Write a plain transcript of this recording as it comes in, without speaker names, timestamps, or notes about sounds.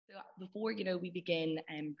before we begin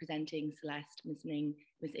presenting Celeste, Miss Ng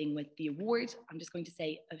with the award, I'm just going to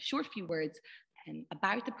say a short few words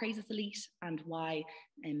about the Praeses Elit and why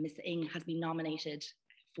Miss Ng has been nominated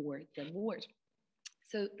for the award.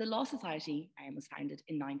 So the Law Society was founded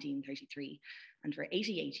in 1933, and for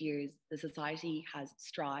 88 years, the Society has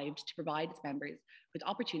strived to provide its members with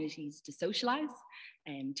opportunities to socialise,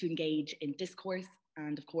 to engage in discourse,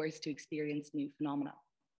 and of course, to experience new phenomena.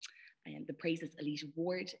 The Praeses Elit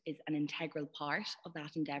Award is an integral part of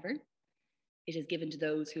that endeavour. It is given to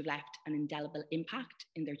those who have left an indelible impact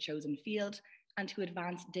in their chosen field and who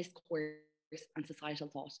advance discourse and societal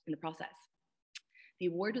thought in the process. The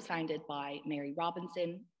award was founded by Mary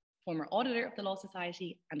Robinson, former auditor of the Law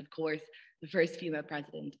Society, and of course, the first female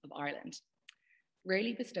president of Ireland.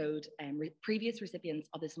 Rarely bestowed, previous recipients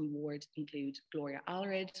of this award include Gloria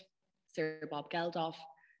Allred, Sir Bob Geldof,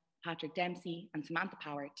 Patrick Dempsey, and Samantha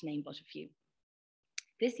Power, to name but a few.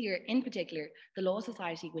 This year, in particular, the Law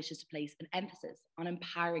Society wishes to place an emphasis on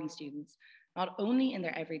empowering students, not only in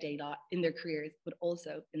their in their careers, but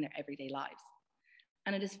also in their everyday lives.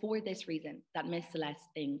 And it is for this reason that Miss Celeste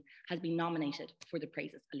Ng has been nominated for the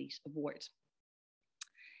Praeses Elit Award.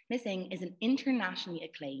 Miss Ng is an internationally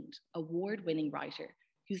acclaimed, award-winning writer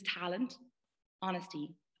whose talent,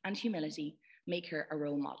 honesty, and humility make her a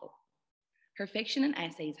role model. Her fiction and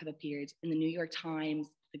essays have appeared in the New York Times,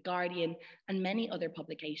 The Guardian, and many other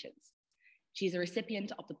publications. She is a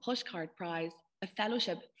recipient of the Pushcart Prize, a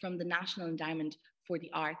fellowship from the National Endowment for the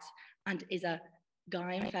Arts, and is a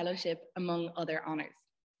Guyme Fellowship, among other honours.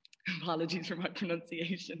 Apologies for my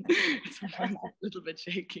pronunciation. It's a little bit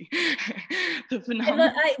shaky.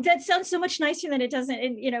 That sounds so much nicer than it doesn't,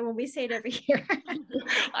 when we say it every year.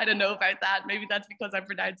 I don't know about that. Maybe that's because I'm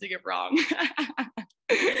pronouncing it wrong.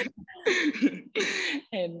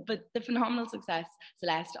 But the phenomenal success,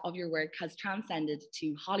 Celeste, of your work has transcended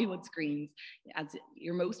to Hollywood screens, as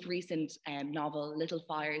your most recent novel, Little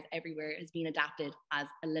Fires Everywhere, has been adapted as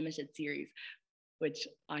a limited series, which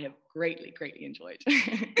I have greatly enjoyed.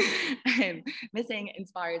 Miss Ng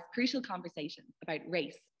inspires crucial conversations about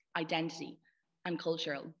race, identity, and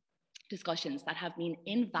cultural discussions that have been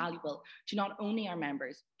invaluable to not only our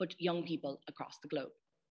members, but young people across the globe.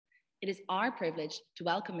 It is our privilege to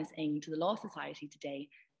welcome Miss Ng to the Law Society today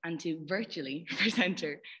and to virtually present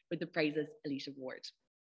her with the Praeses Elit Award.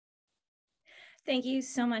 Thank you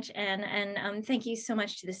so much, Anne, and thank you so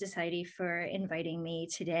much to the Society for inviting me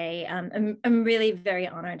today. I'm really very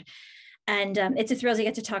honored, and it's a thrill to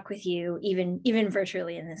get to talk with you, even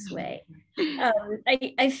virtually in this way.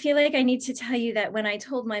 I feel like I need to tell you that when I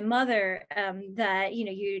told my mother that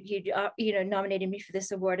you nominated me for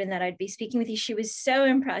this award and that I'd be speaking with you, she was so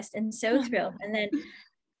impressed and so thrilled. And then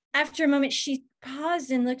after a moment, she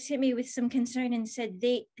paused and looked at me with some concern and said,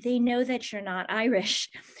 they know that you're not Irish,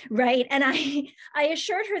 right? And I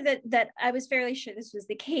assured her that I was fairly sure this was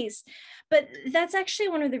the case. But that's actually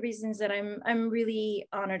one of the reasons that I'm really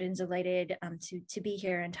honored and delighted to be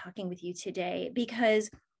here and talking with you today, because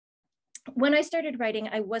when I started writing,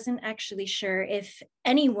 I wasn't actually sure if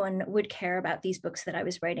anyone would care about these books that I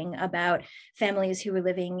was writing about families who were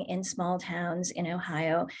living in small towns in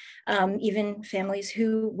Ohio, even families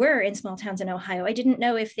who were in small towns in Ohio. I didn't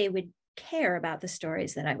know if they would care about the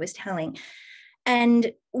stories that I was telling.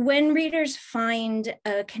 And when readers find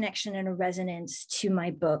a connection and a resonance to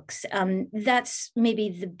my books, that's maybe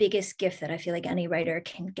the biggest gift that I feel like any writer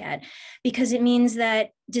can get, because it means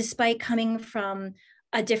that despite coming from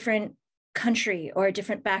a different country or a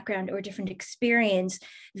different background or a different experience,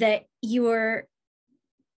 that you're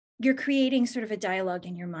creating sort of a dialogue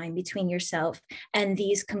in your mind between yourself and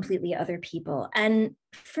these completely other people. And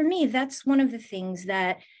for me, that's one of the things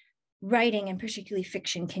that writing, and particularly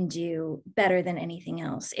fiction, can do better than anything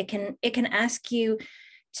else. It can ask you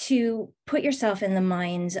to put yourself in the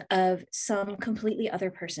minds of some completely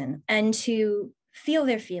other person and to feel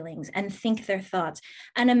their feelings and think their thoughts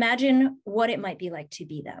and imagine what it might be like to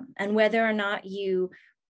be them. And whether or not you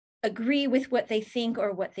agree with what they think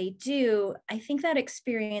or what they do, I think that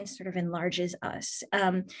experience sort of enlarges us.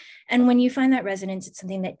 And when you find that resonance, it's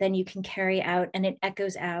something that then you can carry out and it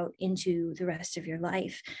echoes out into the rest of your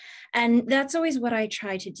life. And that's always what I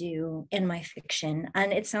try to do in my fiction.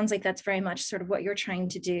 And it sounds like that's very much sort of what you're trying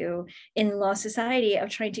to do in Law Society, of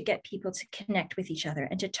trying to get people to connect with each other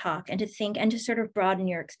and to talk and to think and to sort of broaden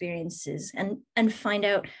your experiences and find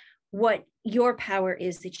out what your power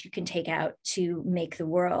is that you can take out to make the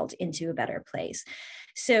world into a better place.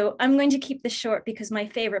 So I'm going to keep this short because my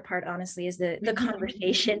favorite part, honestly, is the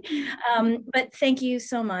conversation. But thank you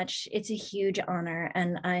so much. It's a huge honor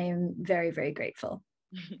and I'm very, very grateful.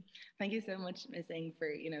 Thank you so much, Miss Ng, for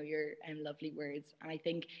your lovely words. And I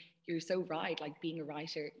think you're so right. Like, being a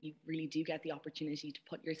writer, you really do get the opportunity to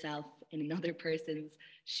put yourself in another person's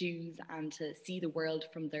shoes and to see the world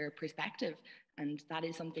from their perspective. And that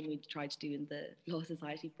is something we try to do in the Law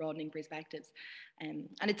Society, broadening perspectives. And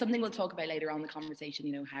it's something we'll talk about later on in the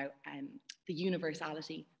conversation. How the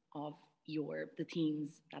universality of the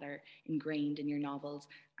themes that are ingrained in your novels,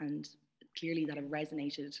 and clearly that have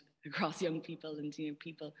resonated across young people and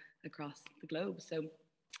people across the globe. So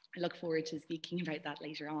I look forward to speaking about that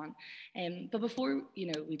later on. But before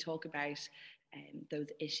we talk about those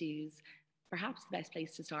issues, perhaps the best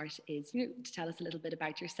place to start is to tell us a little bit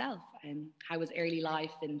about yourself. How was early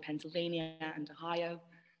life in Pennsylvania and Ohio?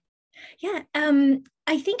 Yeah,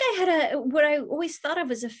 I think I had what I always thought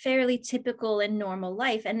of as a fairly typical and normal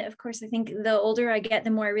life. And of course, I think the older I get, the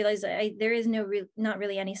more I realize there is not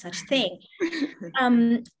really any such thing.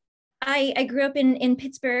 I grew up in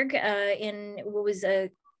Pittsburgh, in what was a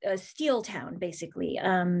steel town, basically.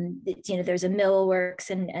 There's a mill works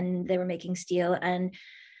and they were making steel. And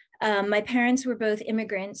my parents were both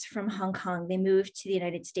immigrants from Hong Kong. They moved to the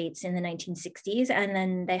United States in the 1960s, and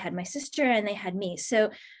then they had my sister and they had me.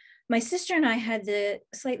 So my sister and I had the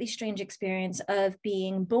slightly strange experience of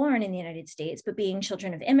being born in the United States, but being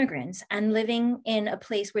children of immigrants and living in a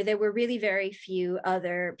place where there were really very few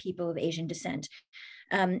other people of Asian descent.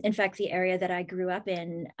 In fact, the area that I grew up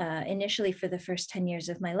in initially for the first 10 years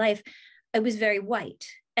of my life, it was very white.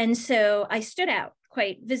 And so I stood out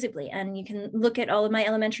quite visibly. And you can look at all of my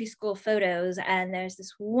elementary school photos, and there's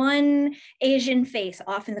this one Asian face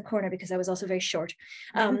off in the corner, because I was also very short,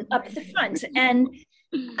 up at the front. And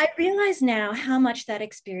I realize now how much that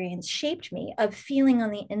experience shaped me, of feeling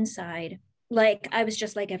on the inside like I was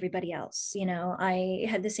just like everybody else. I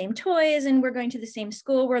had the same toys, and we're going to the same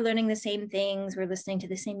school, we're learning the same things, we're listening to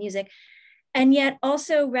the same music. And yet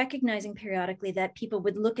also recognizing periodically that people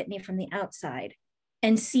would look at me from the outside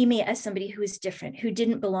and see me as somebody who was different, who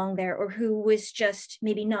didn't belong there, or who was just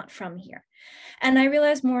maybe not from here. And I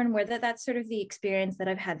realized more and more that that's sort of the experience that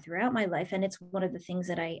I've had throughout my life. And it's one of the things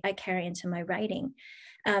that I carry into my writing.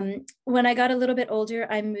 When I got a little bit older,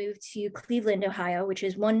 I moved to Cleveland, Ohio, which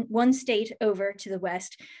is one state over to the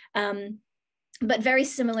west. But very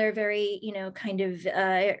similar, very, kind of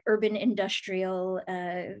urban industrial,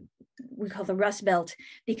 we call the Rust Belt,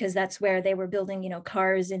 because that's where they were building,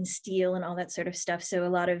 cars and steel and all that sort of stuff. So a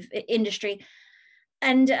lot of industry.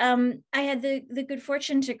 And I had the good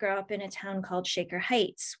fortune to grow up in a town called Shaker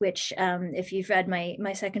Heights, which, if you've read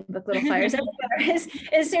my second book, Little Fires Everywhere,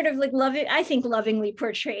 is sort of like lovingly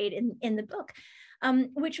portrayed in the book.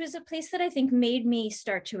 Which was a place that I think made me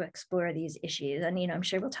start to explore these issues. And, I'm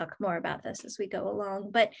sure we'll talk more about this as we go along,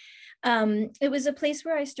 but it was a place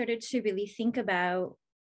where I started to really think about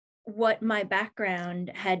what my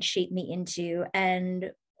background had shaped me into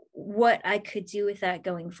and what I could do with that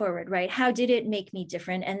going forward, right? How did it make me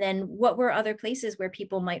different? And then what were other places where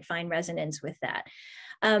people might find resonance with that?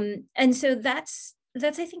 And so that's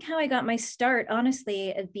I think how I got my start,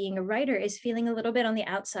 honestly, of being a writer, is feeling a little bit on the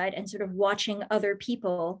outside and sort of watching other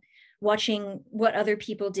people, watching what other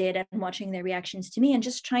people did and watching their reactions to me, and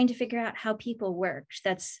just trying to figure out how people worked.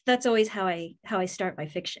 That's always how I start my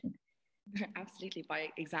fiction. Absolutely, by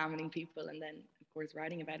examining people and then, of course,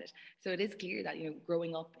 writing about it. So it is clear that,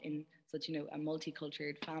 growing up in such, a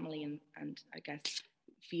multicultural family and I guess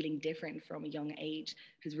feeling different from a young age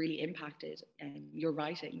has really impacted your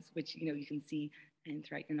writings, which, you can see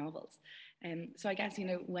throughout your novels. So I guess,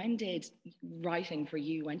 when did writing for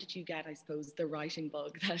you, when did you get, I suppose, the writing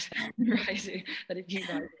bug that if you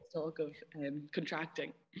guys talk of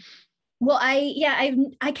contracting? Well, I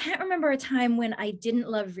can't remember a time when I didn't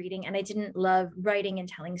love reading and I didn't love writing and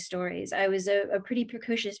telling stories. I was a pretty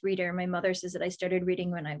precocious reader. My mother says that I started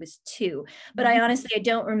reading when I was 2, but I honestly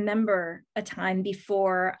don't remember a time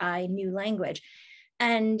before I knew language.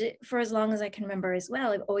 And for as long as I can remember as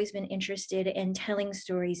well, I've always been interested in telling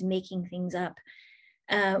stories, making things up.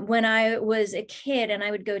 When I was a kid and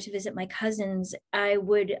I would go to visit my cousins, I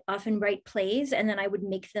would often write plays and then I would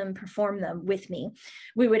make them perform them with me.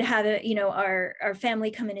 We would have our family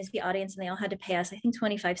come in as the audience, and they all had to pay us, I think,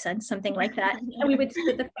 25 cents, something like that. And we would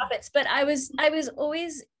split the profits. But I was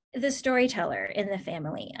always the storyteller in the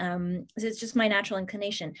family. So it's just my natural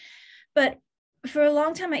inclination. But for a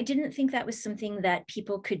long time, I didn't think that was something that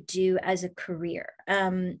people could do as a career.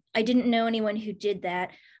 I didn't know anyone who did that.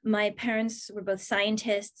 My parents were both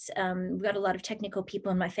scientists. We've got a lot of technical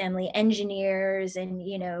people in my family, engineers and,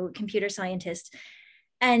 computer scientists.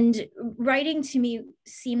 And writing to me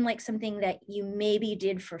seemed like something that you maybe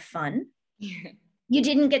did for fun. Yeah. You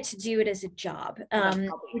didn't get to do it as a job.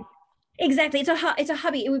 Exactly. It's a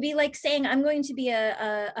hobby. It would be like saying I'm going to be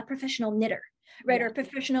a professional knitter, right? Yeah. Or a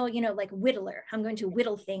professional, like whittler. I'm going to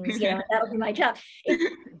whittle things, and that'll be my job.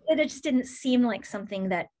 It just didn't seem like something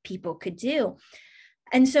that people could do.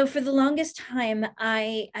 And so for the longest time,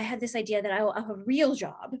 I had this idea that I'll have a real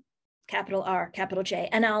job, capital R, capital J,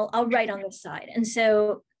 and I'll write on the side. And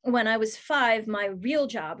so when I was 5, my real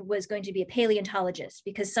job was going to be a paleontologist,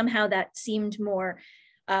 because somehow that seemed more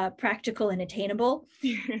practical and attainable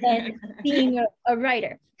than being a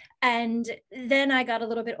writer. And then I got a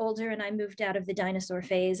little bit older and I moved out of the dinosaur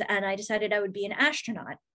phase, and I decided I would be an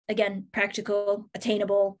astronaut. Again, practical,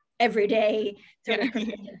 attainable, everyday sort of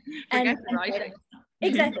person. Forget the writing.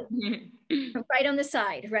 Exactly. Right on the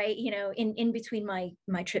side, right? In between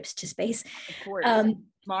my trips to space. Of course.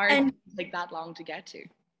 Mars doesn't take that long to get to.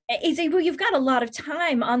 Well, you've got a lot of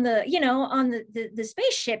time on the, on the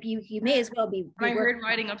spaceship. You may as well be. I heard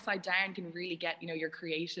writing upside down can really get, your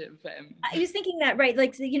creative. I was thinking that, right?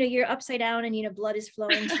 Like, you're upside down and, blood is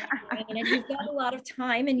flowing, and you've got a lot of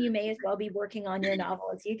time, and you may as well be working on your novel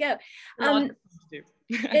as you go.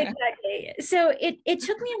 Exactly. So it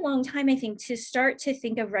took me a long time, I think, to start to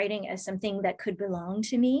think of writing as something that could belong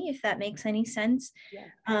to me, if that makes any sense.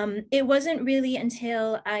 Yeah. It wasn't really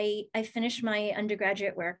until I finished my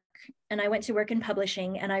undergraduate work and I went to work in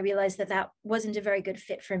publishing, and I realized that wasn't a very good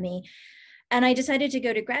fit for me. And I decided to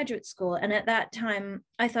go to graduate school. And at that time,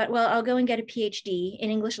 I thought, well, I'll go and get a PhD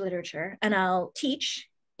in English literature, and I'll teach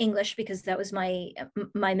English because that was my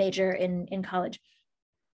major in college.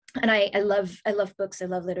 And I love books. I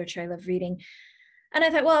love literature. I love reading. And I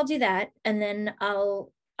thought, well, I'll do that. And then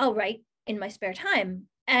I'll write in my spare time.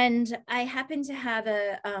 And I happen to have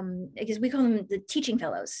because we call them the teaching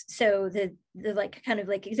fellows. So the like, kind of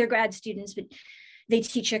like, they're grad students, but they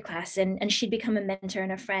teach your class, and she'd become a mentor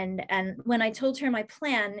and a friend. And when I told her my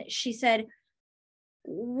plan, she said,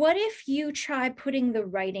 what if you try putting the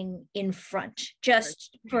writing in front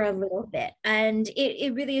just for a little bit? And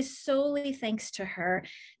it really is solely thanks to her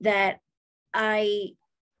that I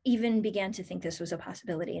even began to think this was a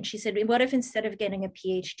possibility. And she said, what if instead of getting a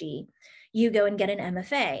PhD, you go and get an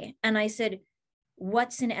MFA? And I said,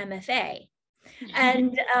 what's an MFA?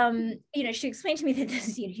 And she explained to me that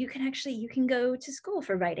this, you can go to school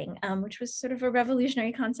for writing, which was sort of a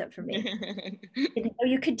revolutionary concept for me. I didn't know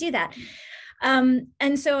you could do that.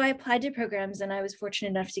 And so I applied to programs, and I was fortunate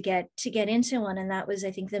enough to get into one. And that was,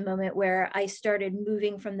 I think, the moment where I started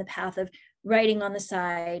moving from the path of writing on the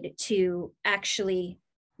side to actually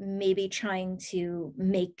maybe trying to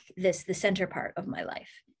make this the center part of my life.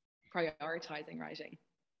 Prioritizing writing.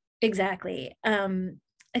 Exactly.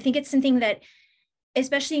 I think it's something that,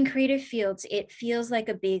 especially in creative fields, it feels like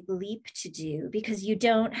a big leap to do, because you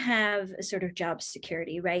don't have a sort of job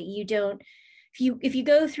security, right? You don't, if you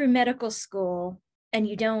go through medical school and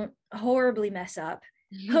you don't horribly mess up,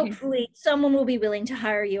 hopefully someone will be willing to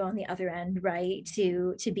hire you on the other end, right?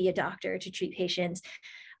 To be a doctor, to treat patients.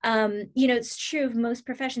 It's true of most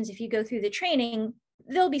professions. If you go through the training,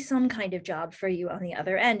 there'll be some kind of job for you on the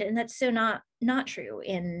other end. And that's so not true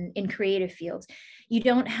in creative fields. You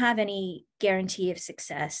don't have any guarantee of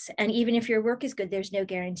success. And even if your work is good, there's no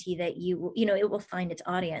guarantee that it will find its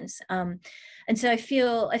audience. And so I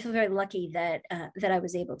feel very lucky that I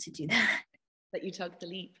was able to do that. That you took the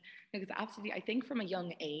leap. Because absolutely, I think from a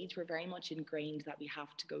young age, we're very much ingrained that we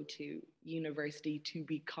have to go to university to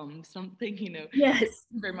become something, Yes.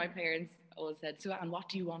 Where my parents always said, so, and what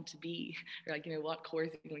do you want to be? Or like, what course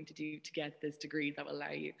are you going to do to get this degree that will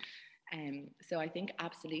allow you? So I think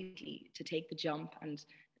absolutely to take the jump, and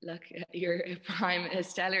look, you're a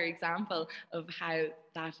stellar example of how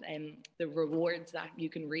that the rewards that you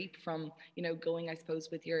can reap from, going, I suppose,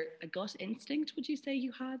 with a gut instinct, would you say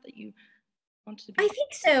you had, that you wanted to be? I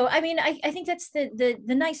think so. I mean, I think that's the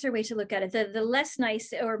nicer way to look at it. The less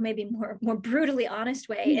nice, or maybe more brutally honest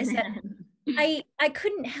way, is that I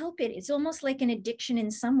couldn't help it. It's almost like an addiction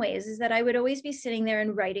in some ways, is that I would always be sitting there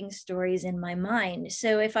and writing stories in my mind.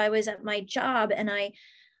 So if I was at my job and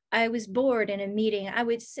I was bored in a meeting, I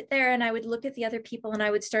would sit there and I would look at the other people and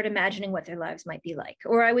I would start imagining what their lives might be like.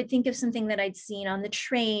 Or I would think of something that I'd seen on the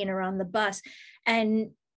train or on the bus,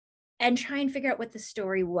 and try and figure out what the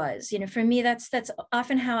story was. For me, that's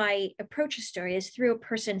often how I approach a story, is through a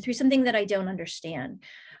person, through something that I don't understand.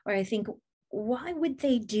 Or I think, why would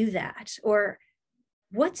they do that? Or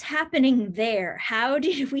what's happening there? How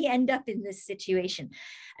did we end up in this situation?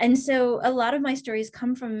 And so a lot of my stories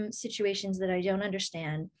come from situations that I don't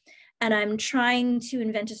understand. and I'm trying to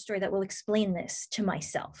invent a story that will explain this to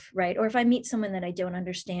myself, right? Or if I meet someone that I don't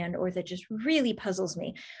understand or that just really puzzles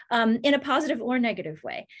me, in a positive or negative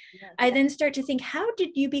way, Yes. I then start to think, how did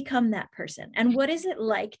you become that person? And what is it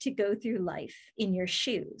like to go through life in your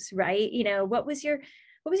shoes, right? You know, what was your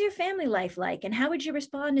family life like? And how would you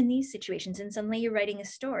respond in these situations? And suddenly you're writing a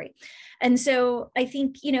story. And so I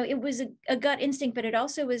think, you know, it was a gut instinct, but it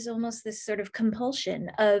also was almost this sort of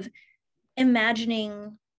compulsion of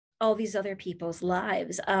imagining all these other people's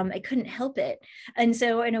lives. I couldn't help it. And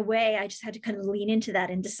so in a way, I just had to kind of lean into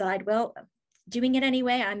that and decide, well, doing it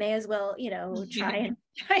anyway, I may as well, you know, try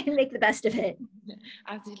and make the best of it.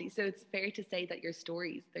 Absolutely. So it's fair to say that your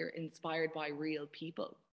stories, they're inspired by real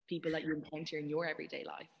people that you encounter in your everyday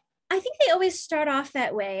life. I think they always start off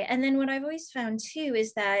that way. And then what I've always found too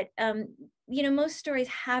is that, you know, most stories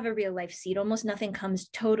have a real life seed. Almost nothing comes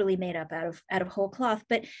totally made up out of whole cloth,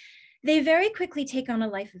 but they very quickly take on a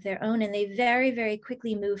life of their own, and they very, very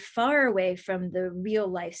quickly move far away from the real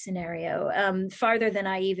life scenario, farther than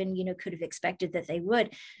I even, you know, could have expected that they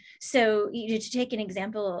would. So, you know, to take an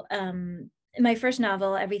example, my first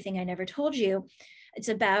novel, Everything I Never Told You, it's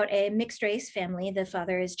about a mixed race family. The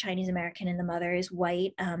father is Chinese American and the mother is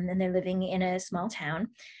white, and they're living in a small town.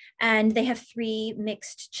 And they have 3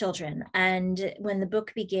 mixed children. And when the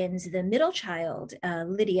book begins, the middle child,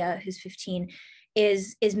 Lydia, who's 15,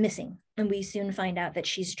 is missing, and we soon find out that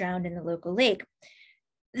she's drowned in the local lake.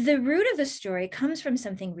 The root of the story comes from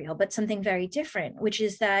something real, but something very different, which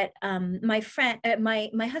is that my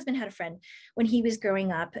husband had a friend when he was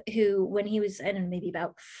growing up who, when he was, I don't know, maybe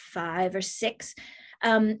about 5 or 6,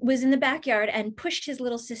 was in the backyard and pushed his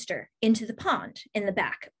little sister into the pond in the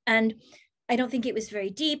back. And I don't think it was very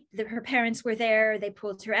deep. Her parents were there. They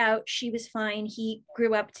pulled her out. She was fine. He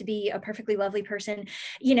grew up to be a perfectly lovely person.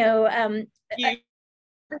 You know,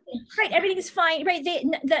 right, everything is fine. Right,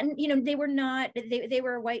 you know, they were not. They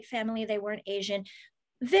were a white family. They weren't Asian.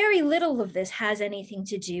 Very little of this has anything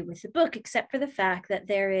to do with the book, except for the fact that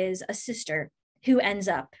there is a sister who ends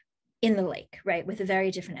up in the lake, right, with a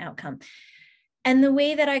very different outcome. And the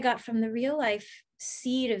way that I got from the real life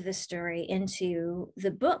seed of the story into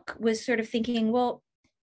the book was sort of thinking, well,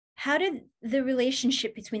 how did the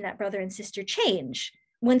relationship between that brother and sister change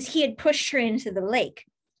once he had pushed her into the lake?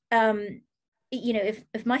 You know,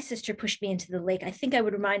 if my sister pushed me into the lake, I think I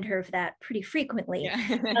would remind her of that pretty frequently,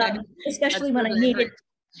 especially when I needed,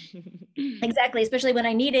 exactly, especially when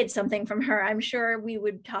I needed something from her. I'm sure we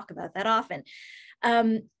would talk about that often.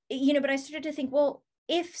 You know, but I started to think, well,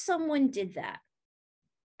 if someone did that,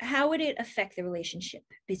 how would it affect the relationship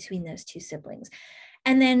between those 2 siblings?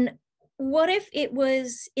 And then what if it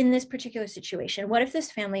was in this particular situation? What if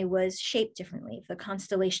this family was shaped differently? If the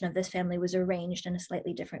constellation of this family was arranged in a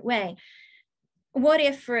slightly different way? What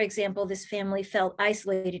if, for example, this family felt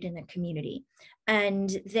isolated in their community, and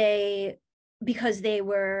because they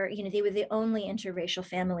were, you know, they were the only interracial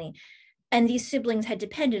family, and these siblings had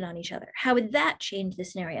depended on each other? How would that change the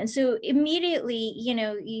scenario? And so immediately, you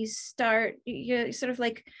know, you're sort of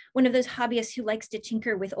like one of those hobbyists who likes to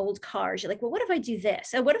tinker with old cars. You're like, well, what if I do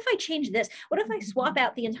this? What if I change this? What if I swap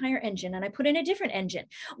out the entire engine and I put in a different engine?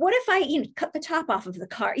 What if I, you know, cut the top off of the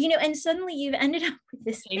car? You know, and suddenly you've ended up with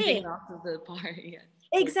this thing. Off of the bar, yes.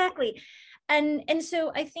 Exactly. And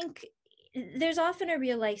so I think there's often a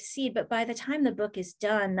real life seed, but by the time the book is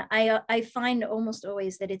done, I find almost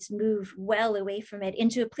always that it's moved well away from it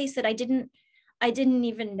into a place that I didn't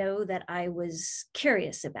even know that I was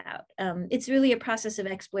curious about. It's really a process of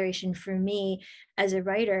exploration for me as a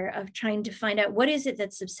writer, of trying to find out what is it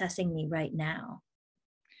that's obsessing me right now.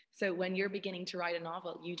 So when you're beginning to write a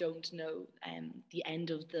novel, you don't know the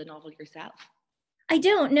end of the novel yourself? I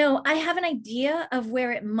don't know. I have an idea of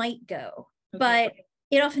where it might go, but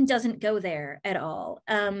it often doesn't go there at all.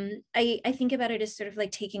 I think about it as sort of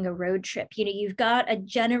like taking a road trip. You know, you've got a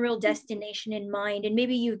general destination in mind, and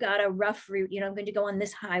maybe you've got a rough route. You know, I'm going to go on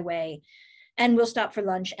this highway, and we'll stop for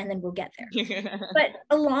lunch, and then we'll get there. But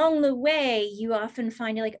along the way, you often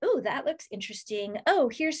find, you're like, oh, that looks interesting. Oh,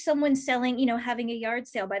 here's someone selling, you know, having a yard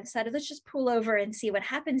sale by the side of, let's just pull over and see what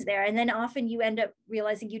happens there. And then often you end up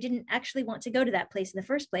realizing you didn't actually want to go to that place in the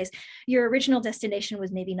first place. Your original destination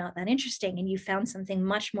was maybe not that interesting, and you found something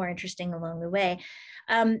much more interesting along the way.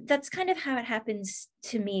 That's kind of how it happens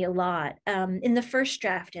to me a lot, in the first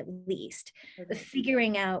draft, at least,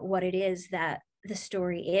 figuring out what it is that the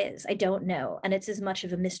story is. I don't know. And it's as much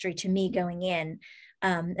of a mystery to me going in,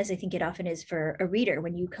 as I think it often is for a reader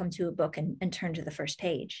when you come to a book and turn to the first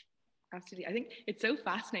page. Absolutely. I think it's so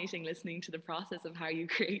fascinating listening to the process of how you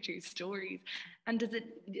create your stories. And does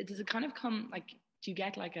it kind of come, like, do you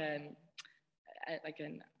get like an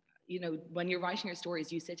you know, when you're writing your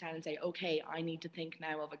stories, you sit down and say, okay, I need to think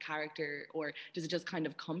now of a character, or does it just kind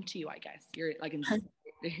of come to you, I guess? You're like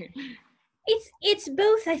It's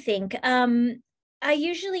both, I think. I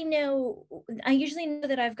usually know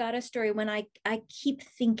that I've got a story when I keep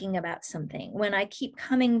thinking about something, when I keep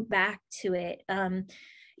coming back to it.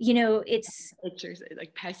 You know, it's pictures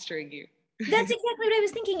like pestering you. That's exactly what I was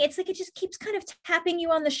thinking. It's like it just keeps kind of tapping you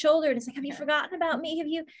on the shoulder, and it's like, have you forgotten about me? Have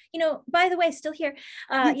you, you know, by the way, still here?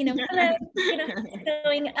 You know, hello, you know,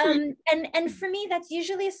 going. And for me, that's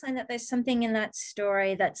usually a sign that there's something in that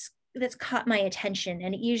story that's caught my attention,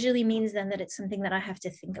 and it usually means then that it's something that I have to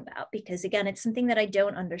think about, because again, it's something that I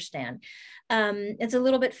don't understand. It's a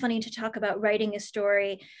little bit funny to talk about writing a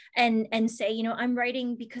story and say, you know, I'm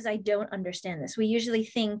writing because I don't understand this. We usually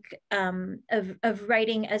think of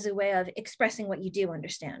writing as a way of expressing what you do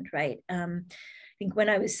understand, right? I think when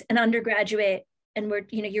I was an undergraduate and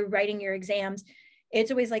you're writing your exams,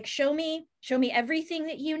 it's always like, show me everything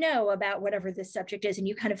that you know about whatever this subject is, and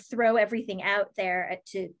you kind of throw everything out there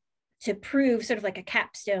to prove, sort of like a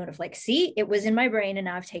capstone of like, see, it was in my brain and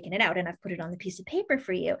now I've taken it out and I've put it on the piece of paper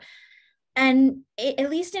for you. And at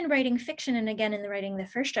least in writing fiction, and again, in the writing the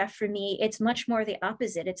first draft, for me, it's much more the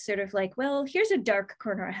opposite. It's sort of like, well, here's a dark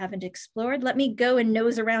corner I haven't explored. Let me go and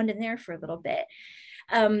nose around in there for a little bit.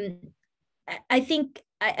 I think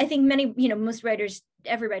many, you know, most writers,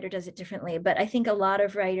 every writer does it differently, but I think a lot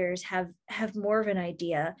of writers have more of an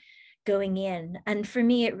idea going in. And for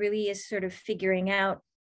me, it really is sort of figuring out,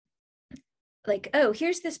 like, oh,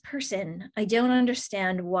 here's this person. I don't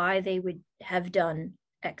understand why they would have done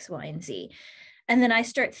X, Y, and Z. And then I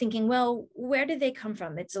start thinking, well, where did they come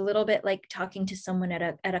from? It's a little bit like talking to someone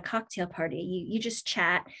at a cocktail party. You just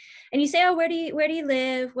chat and you say, oh, where do you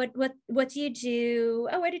live? What do you do?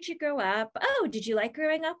 Oh, where did you grow up? Oh, did you like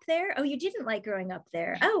growing up there? Oh, you didn't like growing up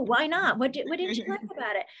there. Oh, why not? What didn't you like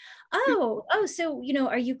about it? Oh, so, you know,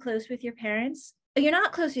 are you close with your parents? Oh, you're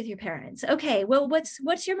not close with your parents. Okay, well,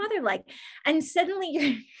 what's your mother like? And suddenly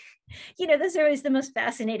you're, you know, those are always the most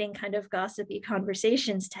fascinating kind of gossipy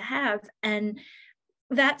conversations to have. And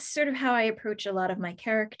that's sort of how I approach a lot of my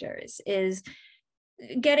characters, is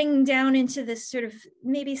getting down into this sort of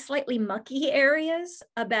maybe slightly mucky areas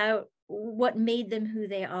about what made them who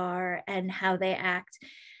they are and how they act.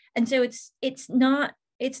 And so it's not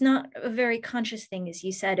a very conscious thing, as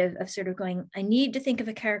you said, of sort of going, I need to think of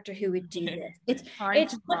a character who would do this.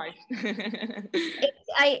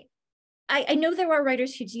 I know there are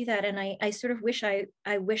writers who do that, and I sort of wish I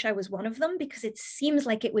was one of them, because it seems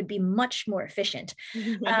like it would be much more efficient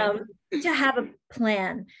to have a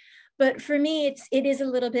plan. But for me, it is a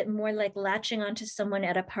little bit more like latching onto someone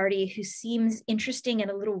at a party who seems interesting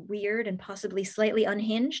and a little weird and possibly slightly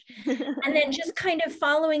unhinged, and then just kind of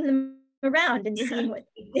following them around and seeing what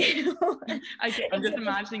they do. I'm just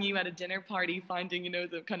imagining you at a dinner party finding, you know,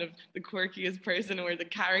 the kind of the quirkiest person or the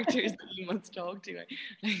characters that you must talk to.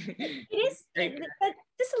 It's a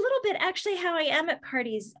little bit actually how I am at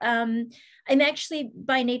parties. I'm actually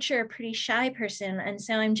by nature a pretty shy person, and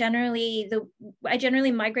so I generally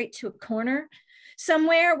migrate to a corner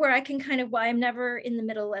somewhere where I can kind of, I'm never in the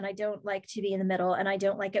middle, and I don't like to be in the middle, and I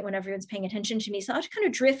don't like it when everyone's paying attention to me. So I'll just kind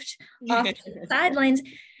of drift off to the sidelines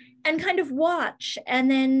and kind of watch.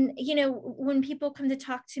 And then, you know, when people come to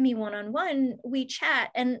talk to me one-on-one, we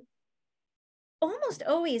chat, and almost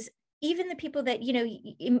always, even the people that, you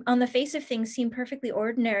know, on the face of things seem perfectly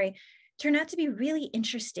ordinary, turn out to be really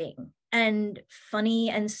interesting and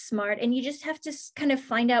funny and smart. And you just have to kind of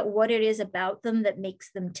find out what it is about them that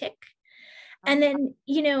makes them tick. And then,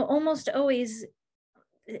 you know, almost always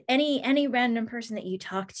any random person that you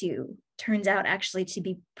talk to turns out actually to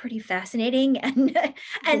be pretty fascinating and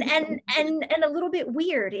a little bit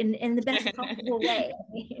weird in the best possible way.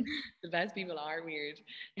 The best people are weird.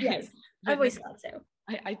 Yes, I've always thought so.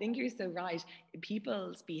 I think you're so right.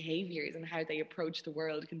 People's behaviors and how they approach the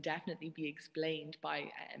world can definitely be explained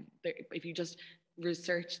by if you just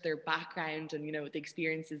research their background and, you know, the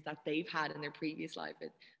experiences that they've had in their previous life.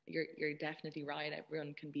 You're definitely right.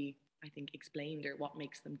 Everyone can be, I think, explained, or what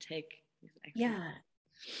makes them tick. Yeah.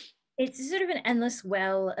 It's sort of an endless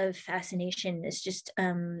well of fascination. It's just,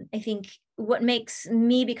 I think what makes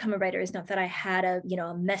me become a writer is not that I had a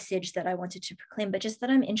message that I wanted to proclaim, but just that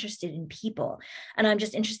I'm interested in people, and I'm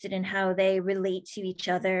just interested in how they relate to each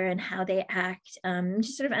other and how they act. I'm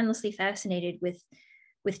just sort of endlessly fascinated with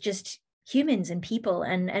just humans and people,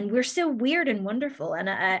 and we're so weird and wonderful. And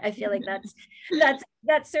I feel like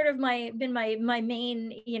that's sort of been my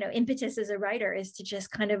main, you know, impetus as a writer, is to just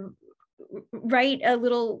kind of write a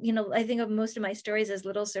little, you know, I think of most of my stories as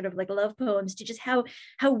little sort of like love poems to just how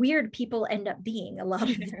weird people end up being a lot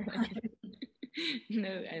of the time.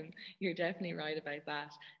 No, you're definitely right about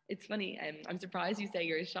that. It's funny. I'm surprised you say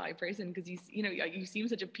you're a shy person because you seem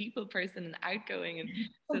such a people person and outgoing, and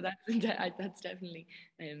so that's definitely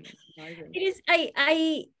surprising. It is.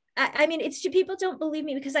 I mean, it's people don't believe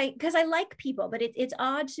me because I like people, but it's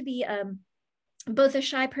odd to be both a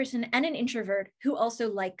shy person and an introvert who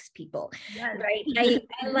also likes people. Yes. Right.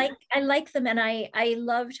 I like them, and I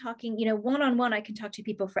love talking, one-on-one. I can talk to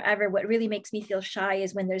people forever. What really makes me feel shy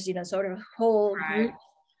is when there's, sort of a whole group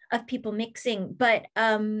of people mixing. But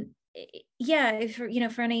yeah, if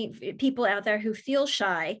for any people out there who feel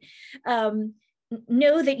shy,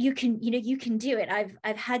 know that you can do it.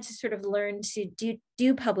 I've had to sort of learn to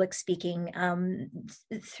do public speaking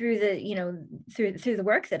through the through the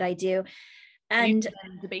work that I do. And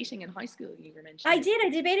debating in high school, you were mentioning. I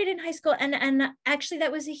debated in high school, and actually that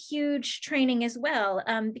was a huge training as well,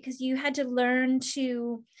 because you had to learn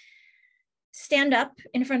to stand up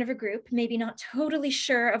in front of a group, maybe not totally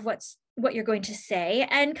sure of what you're going to say,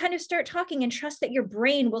 and kind of start talking and trust that your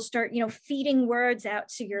brain will start, feeding words out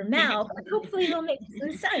to your mouth. Hopefully they'll make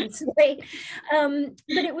some sense, right?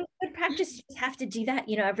 But it was good practice. You have to do that,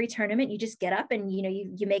 every tournament. You just get up and,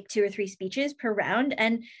 you make 2 or 3 speeches per round,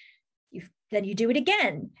 and then you do it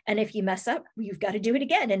again. And if you mess up, you've got to do it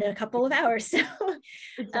again in a couple of hours. So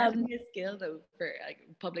it's definitely a skill though for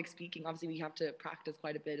public speaking. Obviously we have to practice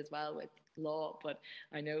quite a bit as well with law, but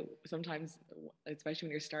I know sometimes, especially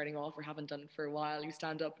when you're starting off or haven't done it for a while, you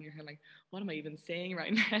stand up and you're kind of like, what am I even saying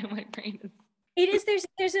right now? My brain is... It is.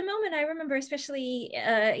 There's a moment I remember, especially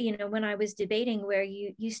when I was debating, where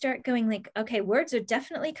you start going like, okay, words are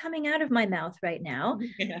definitely coming out of my mouth right now.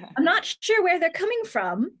 Yeah. I'm not sure where they're coming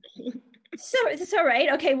from. So it's all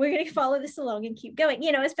right. Okay, we're going to follow this along and keep going.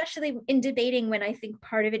 Especially in debating, when I think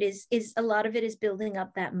part of it is a lot of it is building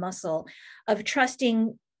up that muscle of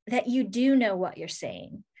trusting that you do know what you're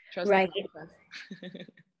saying, right?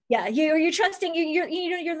 Yeah, you're trusting,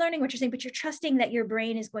 you're learning what you're saying, but you're trusting that your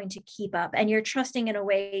brain is going to keep up, and you're trusting in a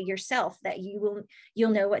way yourself that you'll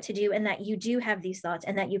know what to do, and that you do have these thoughts,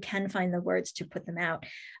 and that you can find the words to put them out.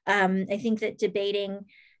 I think that debating,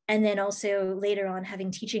 and then also later on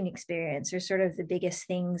having teaching experience, are sort of the biggest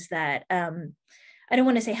things that I don't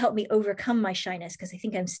want to say help me overcome my shyness, because I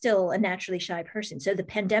think I'm still a naturally shy person. So the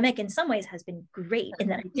pandemic in some ways has been great in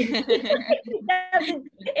that I didn't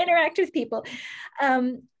interact with people.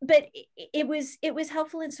 But it was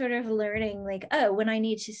helpful in sort of learning, like, oh, when I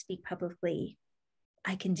need to speak publicly,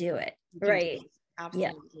 I can do it. Right.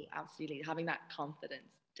 Absolutely. Yeah. Absolutely. Having that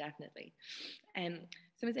confidence, definitely.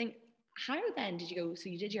 So I'm saying, how then did you go? So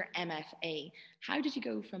you did your MFA. How did you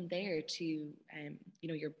go from there to,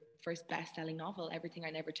 your first best-selling novel, Everything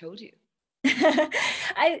I Never Told You?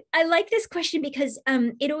 I like this question because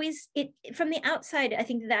it from the outside, I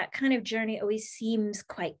think that kind of journey always seems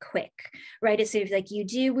quite quick, right? It's sort of like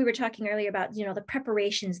we were talking earlier about, the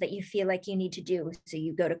preparations that you feel like you need to do. So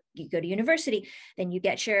you go to university, then you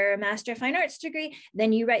get your Master of Fine Arts degree,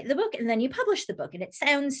 then you write the book, and then you publish the book. And it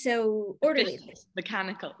sounds so orderly.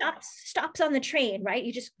 Mechanical. Stops on the train, right?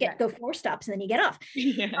 You just go 4 stops and then you get off.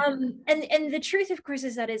 Yeah. And the truth, of course,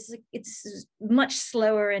 is that it's much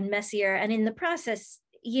slower and messier. And in the process,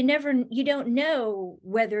 you don't know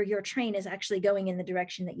whether your train is actually going in the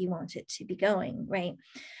direction that you want it to be going, right?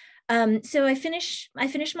 So I finished my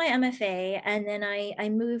MFA, and then I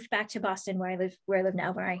moved back to Boston, where I live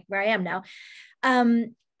now, where I am now.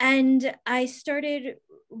 And I started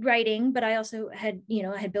writing, but I also had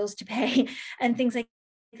bills to pay and things like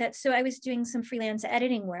that. So I was doing some freelance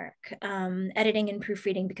editing work, editing and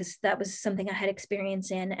proofreading, because that was something I had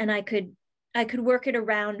experience in, and I could work it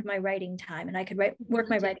around my writing time, and I could work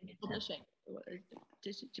my writing. Publishing.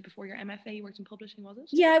 Before your MFA, you worked in publishing, was it?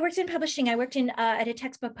 Yeah, I worked in publishing. I worked in at a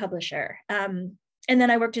textbook publisher, and then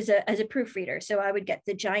I worked as a proofreader. So I would get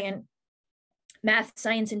the giant math,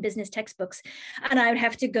 science, and business textbooks, and I would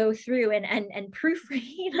have to go through and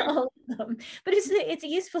proofread all of them. But it's a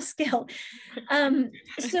useful skill.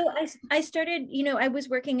 So I started, I was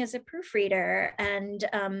working as a proofreader, and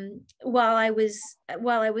while I was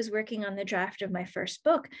working on the draft of my first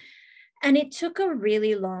book, and it took a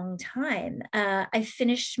really long time. I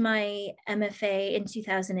finished my MFA in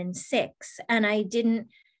 2006, and I didn't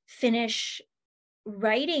finish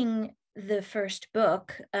writing the first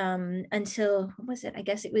book until, what was it? I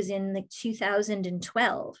guess it was in like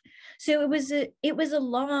 2012. So it was a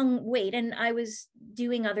long wait, and I was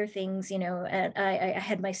doing other things, and I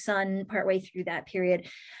had my son partway through that period.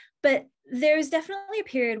 But there's definitely a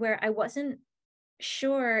period where I wasn't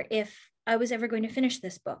sure if I was ever going to finish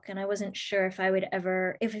this book, and I wasn't sure if I would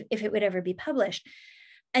ever, if it would ever be published.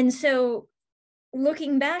 And so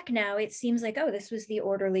looking back now, it seems like, oh, this was the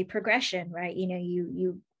orderly progression, right? You know,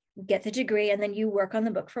 you get the degree and then you work on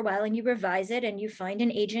the book for a while and you revise it and you find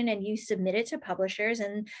an agent and you submit it to publishers,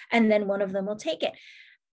 and then one of them will take it.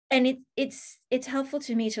 And it's helpful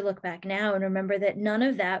to me to look back now and remember that none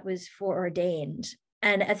of that was foreordained.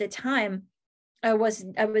 And at the time, I was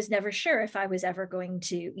never sure if I was ever going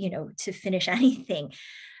to, you know, to finish anything.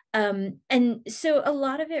 And so a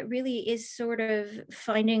lot of it really is sort of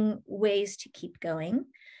finding ways to keep going.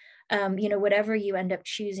 You know, whatever you end up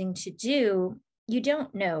choosing to do, you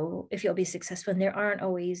don't know if you'll be successful, and there aren't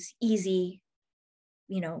always easy,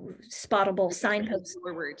 you know, spottable signposts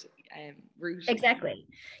forward route. Exactly.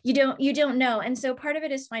 You don't know. And so part of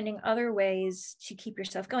it is finding other ways to keep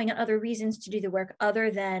yourself going and other reasons to do the work other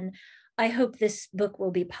than, I hope this book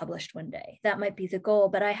will be published one day. That might be the goal,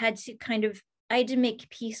 but I had to make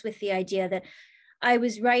peace with the idea that I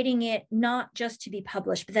was writing it not just to be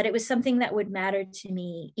published, but that it was something that would matter to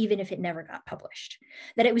me, even if it never got published.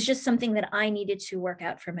 That it was just something that I needed to work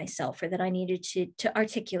out for myself, or that I needed to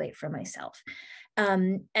articulate for myself.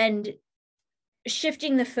 And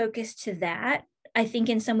shifting the focus to that, I think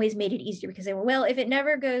in some ways made it easier, because I went, well, if it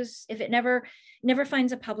never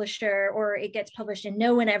finds a publisher, or it gets published and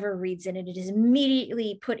no one ever reads it, and it is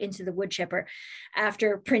immediately put into the wood chipper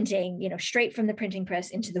after printing, you know, straight from the printing press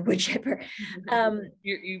into the wood chipper.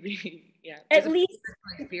 Yeah, at least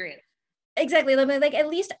experience. Exactly. Like at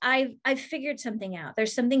least I've figured something out.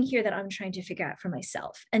 There's something here that I'm trying to figure out for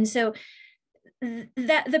myself. And so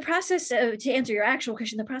that the process of, to answer your actual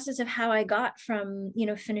question, the process of how I got from, you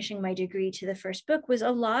know, finishing my degree to the first book was a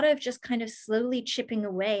lot of just kind of slowly chipping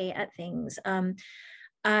away at things.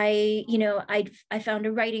 I found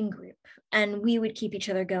a writing group, and we would keep each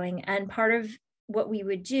other going. And part of what we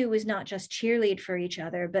would do was not just cheerlead for each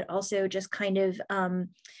other, but also just kind of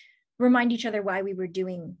remind each other why we were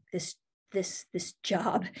doing this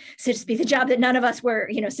job, so to speak, the job that none of us were,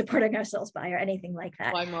 you know, supporting ourselves by or anything like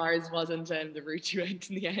that. Why Mars wasn't the route you went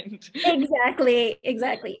in the end. Exactly.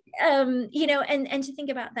 You know, and to think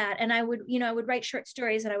about that. And I would write short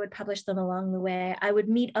stories and I would publish them along the way. I would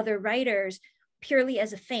meet other writers purely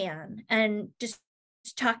as a fan and just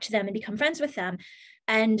talk to them and become friends with them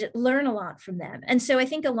and learn a lot from them. And so I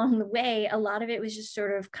think along the way, a lot of it was just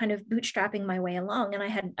sort of kind of bootstrapping my way along. And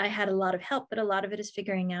I had a lot of help, but a lot of it is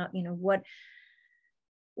figuring out, you know,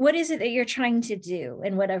 what is it that you're trying to do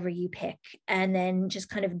in whatever you pick, and then just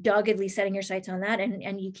kind of doggedly setting your sights on that,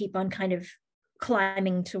 and you keep on kind of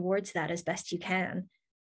climbing towards that as best you can.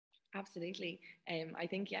 Absolutely. I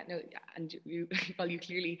think, yeah, no, and you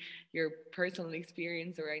clearly, your personal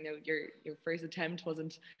experience, or I know your first attempt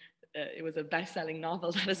wasn't, it was a best-selling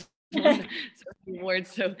novel that has won so awards.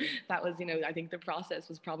 So that was, you know, I think the process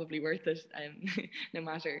was probably worth it, no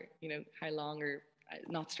matter, you know, how long or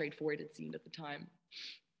not straightforward it seemed at the time.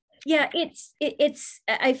 Yeah,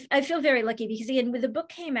 I feel very lucky, because again, when the book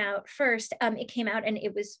came out first, it came out and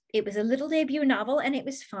it was a little debut novel, and it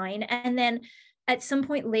was fine. And then at some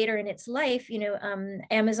point later in its life, you know,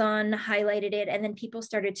 Amazon highlighted it, and then people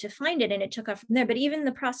started to find it, and it took off from there. But even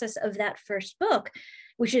the process of that first book,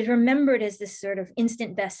 which is remembered as this sort of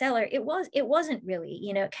instant bestseller, it wasn't really,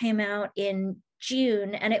 you know, it came out in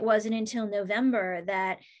June, and it wasn't until November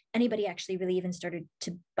that anybody actually really even started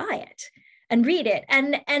to buy it and read it.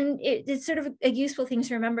 And it's sort of a useful thing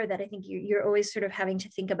to remember, that I think you're always sort of having to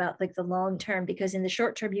think about like the long term, because in the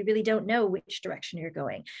short term, you really don't know which direction you're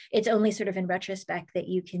going. It's only sort of in retrospect that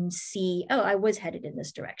you can see, oh, I was headed in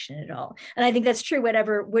this direction at all. And I think that's true,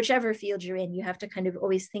 whichever field you're in, you have to kind of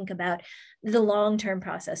always think about the long-term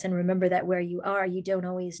process, and remember that where you are, you don't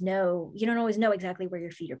always know exactly where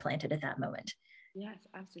your feet are planted at that moment. Yes,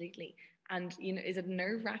 absolutely. And, you know, is it a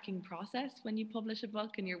nerve-wracking process when you publish a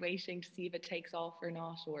book and you're waiting to see if it takes off or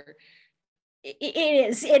not? Or it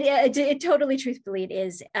is. It totally, truthfully, it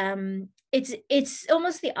is. It's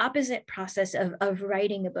almost the opposite process of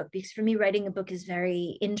writing a book, because for me, writing a book is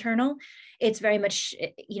very internal. It's very much,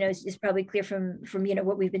 you know, it's probably clear from you know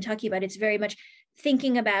what we've been talking about. It's very much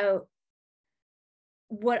thinking about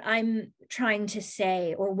what I'm trying to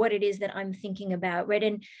say, or what it is that I'm thinking about, right?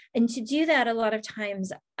 And to do that, a lot of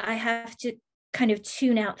times I have to kind of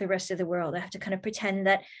tune out the rest of the world. I have to kind of pretend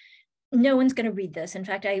that no one's going to read this. In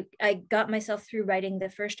fact, I got myself through writing the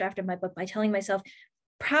first draft of my book by telling myself,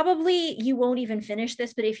 probably you won't even finish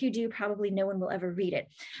this, but if you do, probably no one will ever read it.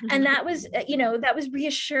 And that was, you know, that was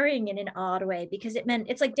reassuring in an odd way, because it meant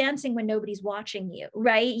it's like dancing when nobody's watching you,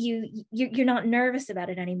 right? You're not nervous about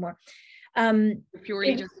it anymore. You're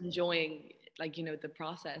purely just enjoying like, you know, the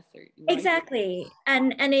process or Exactly.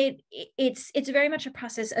 And it's very much a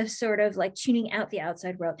process of sort of like tuning out the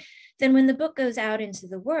outside world. Then when the book goes out into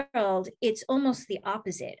the world, it's almost the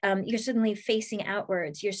opposite. You're suddenly facing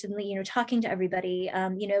outwards. You're suddenly, you know, talking to everybody.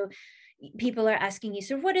 You know, people are asking you,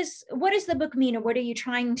 so what does the book mean, or what are you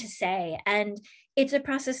trying to say? And it's a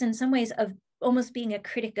process in some ways of almost being a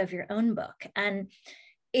critic of your own book. And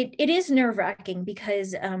it is nerve-wracking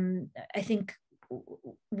because I think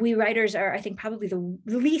we writers are, I think, probably the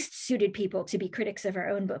least suited people to be critics of our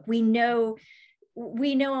own book. We know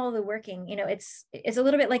all the working, you know, it's a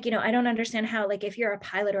little bit like, you know, I don't understand how, like, if you're a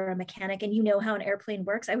pilot or a mechanic and you know how an airplane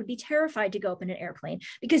works, I would be terrified to go up in an airplane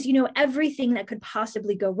because you know everything that could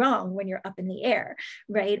possibly go wrong when you're up in the air,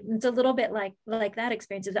 right? It's a little bit like that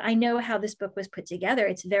experience of, I know how this book was put together.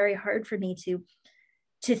 It's very hard for me to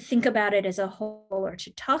think about it as a whole or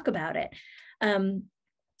to talk about it.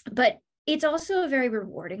 But it's also a very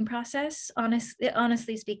rewarding process.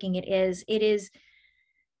 Honestly speaking,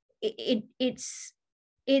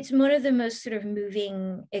 it's one of the most sort of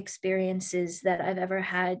moving experiences that I've ever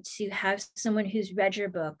had, to have someone who's read your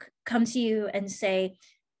book come to you and say,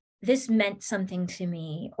 this meant something to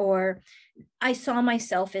me, or I saw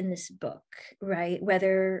myself in this book, right?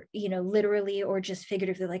 Whether, you know, literally or just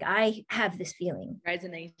figuratively, like, I have this feeling.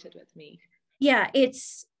 Resonated with me. Yeah,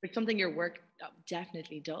 it's something your work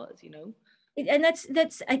definitely does, you know. And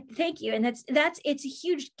that's thank you. And it's a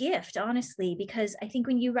huge gift, honestly, because I think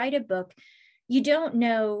when you write a book, you don't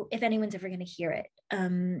know if anyone's ever going to hear it.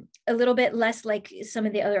 A little bit less like some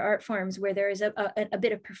of the other art forms where there is a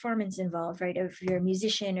bit of performance involved, right? If you're a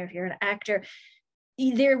musician or if you're an actor,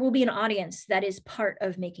 there will be an audience that is part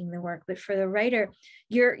of making the work. But for the writer,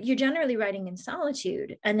 you're generally writing in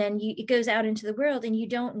solitude, and then it goes out into the world, and you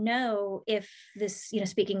don't know if this, you know,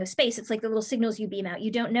 speaking of space, it's like the little signals you beam out. You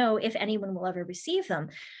don't know if anyone will ever receive them.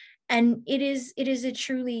 And it is a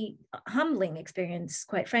truly humbling experience,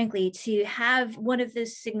 quite frankly, to have one of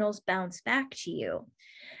those signals bounce back to you.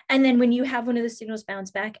 And then when you have one of those signals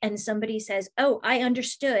bounce back and somebody says, oh, I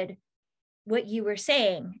understood what you were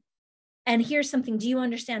saying, and here's something, do you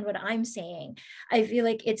understand what I'm saying? I feel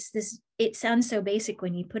like it sounds so basic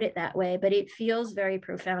when you put it that way, but it feels very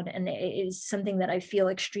profound. And it is something that I feel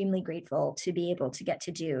extremely grateful to be able to get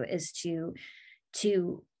to do, is to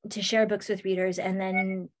share books with readers and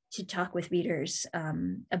then to talk with readers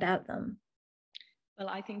about them. Well,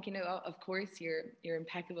 I think, you know, of course, your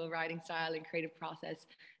impeccable writing style and creative process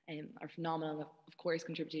are phenomenal, of course,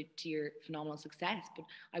 contributed to your phenomenal success. But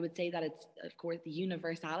I would say that it's, of course, the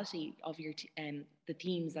universality of your the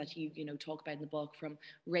themes that you know, talk about in the book, from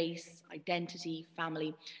race, identity,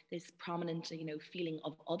 family, this prominent, you know, feeling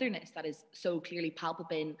of otherness that is so clearly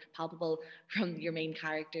palpable from your main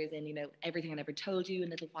characters in, you know, Everything I Never Told You and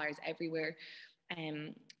Little Fires Everywhere.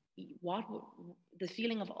 What the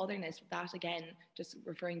feeling of otherness, that again, just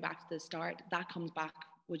referring back to the start, that comes back,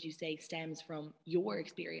 would you say, stems from your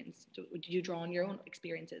experience? Would you draw on your own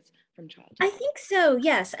experiences from childhood? I think so,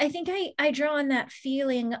 yes. I think I draw on that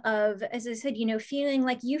feeling of, as I said, you know, feeling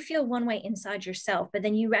like you feel one way inside yourself, but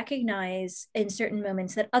then you recognize in certain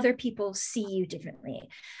moments that other people see you differently.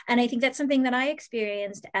 And I think that's something that I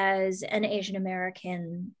experienced as an Asian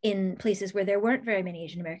American in places where there weren't very many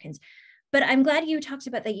Asian Americans. But I'm glad you talked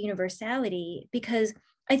about the universality, because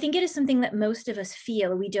I think it is something that most of us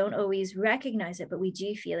feel. We don't always recognize it, but we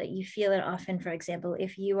do feel it. You feel it often, for example,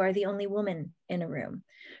 if you are the only woman in a room,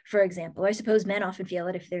 for example. I suppose men often feel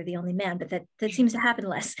it if they're the only man, but that seems to happen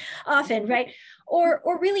less often, right? Or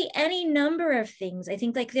really any number of things. I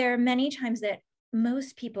think, like, there are many times that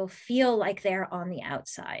most people feel like they're on the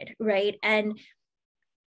outside, right? And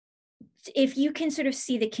if you can sort of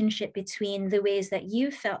see the kinship between the ways that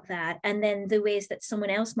you felt that and then the ways that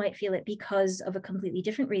someone else might feel it because of a completely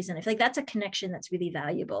different reason, I feel like that's a connection that's really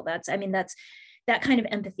valuable. That's that kind of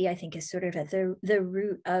empathy, I think, is sort of at the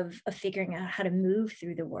root of figuring out how to move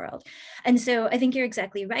through the world. And so I think you're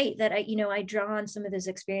exactly right that I draw on some of those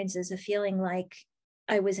experiences of feeling like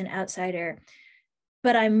I was an outsider,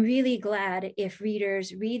 but I'm really glad if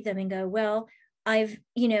readers read them and go, well, I've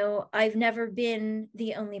never been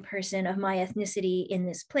the only person of my ethnicity in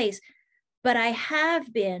this place, but I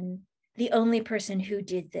have been the only person who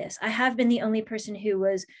did this. I have been the only person who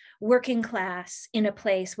was working class in a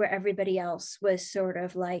place where everybody else was sort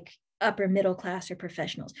of like upper middle class or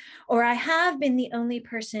professionals. Or I have been the only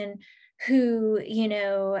person who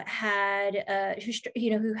had a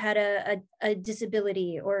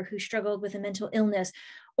disability, or who struggled with a mental illness,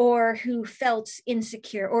 or who felt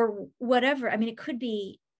insecure, or whatever. I mean, it could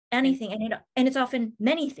be anything, and it's often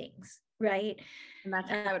many things, right? And that's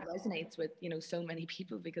how it resonates with, you know, so many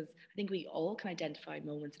people, because I think we all can identify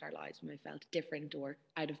moments in our lives when we felt different or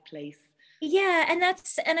out of place. Yeah, and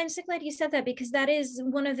I'm so glad you said that, because that is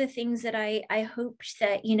one of the things that I hoped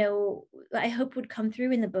that, you know, I hope would come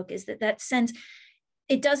through in the book, is that sense.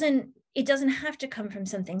 It doesn't have to come from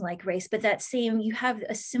something like race, but that same, you have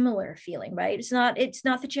a similar feeling, right? It's not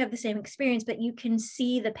that you have the same experience, but you can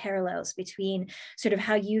see the parallels between sort of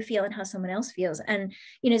how you feel and how someone else feels. And,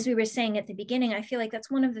 you know, as we were saying at the beginning, I feel like that's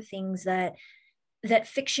one of the things that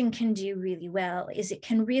fiction can do really well, is it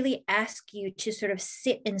can really ask you to sort of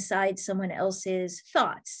sit inside someone else's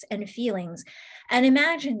thoughts and feelings and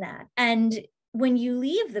imagine that. And when you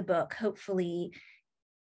leave the book, hopefully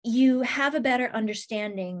you have a better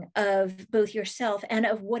understanding of both yourself and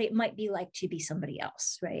of what it might be like to be somebody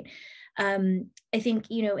else, right? I think,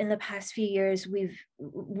 you know, in the past few years,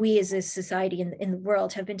 we as a society in the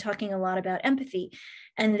world have been talking a lot about empathy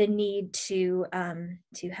and the need to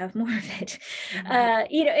have more of it.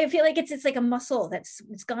 You know, I feel like it's like a muscle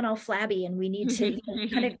it's gone all flabby, and we need to, you know,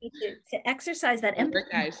 kind of need to exercise that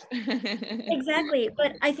empathy. Exactly.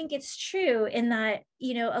 But I think it's true in that,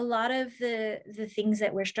 you know, a lot of the things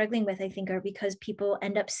that we're struggling with, I think, are because people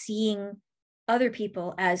end up seeing other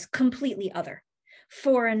people as completely other,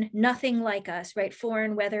 foreign, nothing like us, right?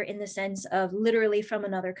 Foreign, whether in the sense of literally from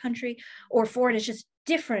another country, or foreign is just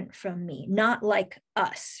different from me, not like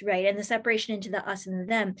us, right? And the separation into the us and the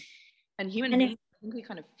them. And human beings, I think we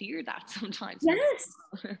kind of fear that sometimes. Yes,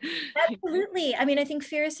 absolutely. I mean, I think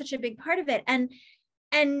fear is such a big part of it. And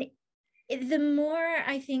the more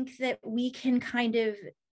I think that we can kind of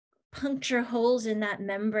puncture holes in that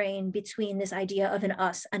membrane between this idea of an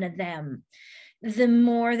us and a them, the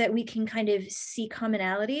more that we can kind of see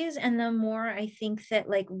commonalities, and the more I think that,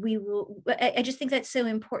 like, I just think that's so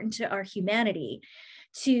important to our humanity,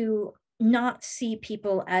 to not see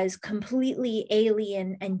people as completely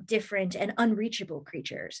alien and different and unreachable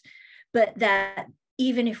creatures, but that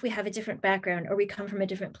even if we have a different background, or we come from a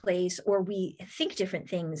different place, or we think different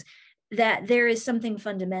things, that there is something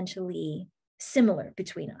fundamentally similar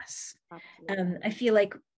between us. I feel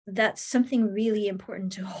like that's something really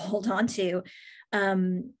important to hold on to,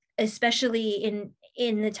 especially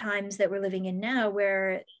in the times that we're living in now,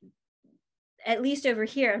 where, at least over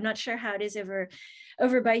here, I'm not sure how it is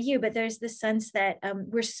over by you, but there's this sense that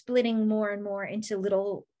we're splitting more and more into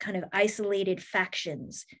little kind of isolated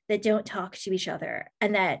factions that don't talk to each other,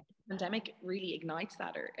 and that pandemic really ignites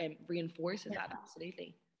that, or reinforces that.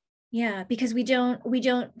 Absolutely. Yeah, because we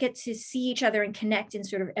don't get to see each other and connect in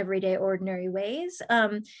sort of everyday, ordinary ways.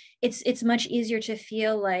 It's much easier to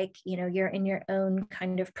feel like, you know, you're in your own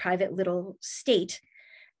kind of private little state,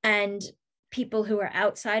 and people who are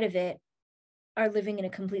outside of it are living in a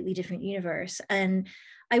completely different universe. And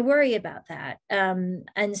I worry about that.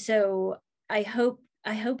 And so I hope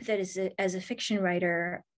that as a fiction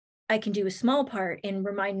writer, I can do a small part in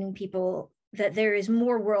reminding people that there is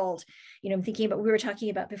more world. You know, I'm thinking about, we were talking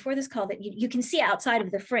about before this call, that you can see outside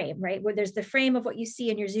of the frame, right? Where there's the frame of what you see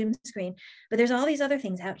in your Zoom screen, but there's all these other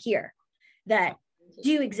things out here that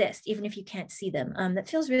do exist, even if you can't see them. That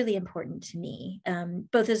feels really important to me,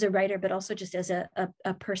 both as a writer, but also just as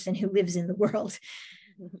a person who lives in the world.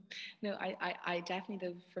 No, I definitely,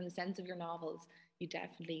 though, from the sense of your novels, you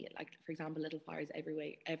definitely, like, for example, Little Fires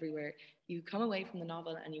Everywhere, you come away from the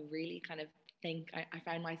novel and you really kind of think, I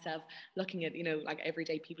found myself looking at, you know, like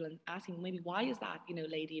everyday people and asking, maybe, why is that, you know,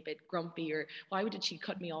 lady a bit grumpy, or why did she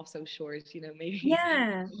cut me off so short, you know, maybe.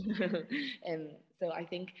 Yeah. So I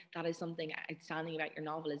think that is something outstanding about your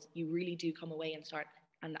novel, is you really do come away and start,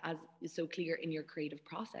 and as is so clear in your creative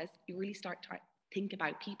process, you really start to think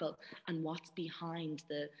about people and what's behind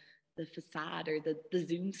the facade, or the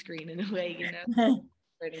Zoom screen, in a way, you know.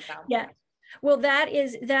 For an example. Yeah. Well, that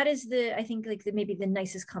is the, I think, like, maybe the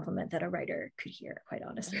nicest compliment that a writer could hear, quite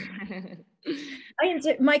honestly.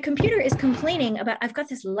 My computer is complaining about, I've got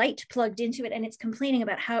this light plugged into it, and it's complaining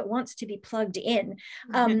about how it wants to be plugged in.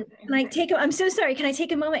 Can I take, I'm so sorry, can I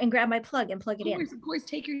take a moment and grab my plug and plug it in? Of course,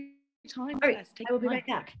 take your time. All right, I will be right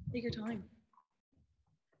back. Take your time.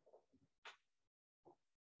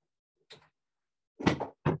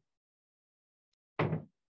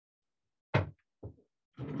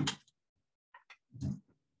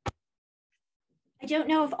 I don't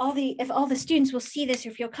know if all the students will see this, or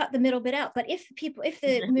if you'll cut the middle bit out, but if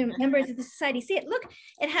the members of the society see it, look,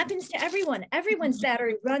 it happens to everyone. Everyone's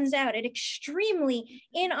battery runs out at extremely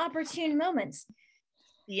inopportune moments.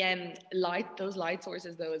 The those light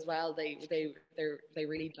sources, though, as well, they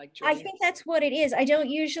really, like, I think that's what it is. I don't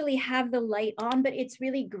usually have the light on, but it's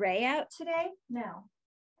really gray out today. No.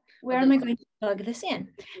 Where am I going to plug this in?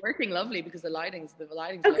 It's working lovely because the lighting's Oh,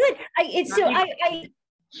 lovely. good. It's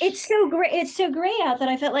so great. It's so gray out that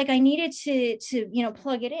I felt like I needed to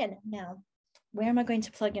plug it in. Now, where am I going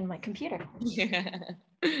to plug in my computer? Yeah.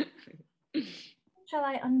 Shall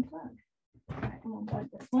I unplug? All right, I'm gonna unplug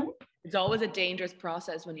this one. It's always a dangerous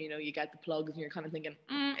process when you get the plugs and you're kind of thinking,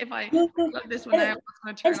 if I plug this one out,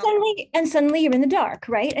 what's going to turn on? And suddenly you're in the dark,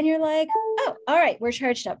 right? And you're like, oh, all right, we're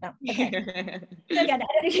charged up now. Okay. So again,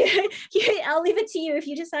 I'll leave it to you if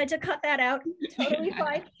you decide to cut that out. Totally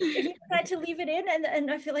fine. If you decide to leave it in, and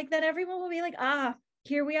I feel like then everyone will be like,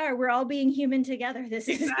 here we are. We're all being human together. This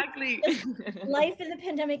is exactly life in the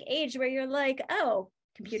pandemic age where you're like, oh,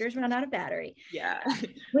 computers run out of battery. Yeah.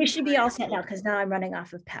 We should be all set now because now I'm running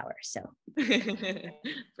off of power. So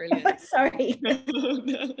brilliant. Sorry.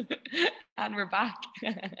 And we're back.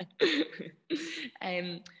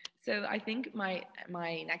 So I think my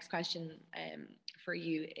next question for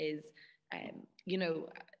you is,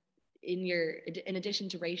 in addition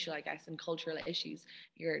to racial, I guess, and cultural issues,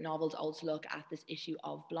 your novels also look at this issue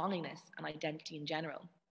of belongingness and identity in general.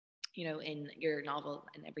 In your novel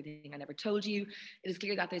and Everything I Never Told You, it is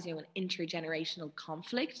clear that there's an intergenerational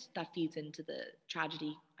conflict that feeds into the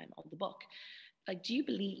tragedy of the book. Like, do you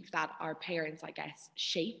believe that our parents, I guess,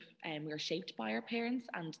 we're shaped by our parents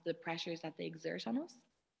and the pressures that they exert on us?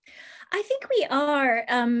 I think we are,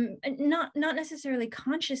 not necessarily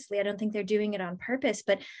consciously. I don't think they're doing it on purpose,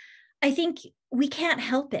 but I think we can't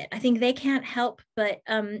help it. I think they can't help but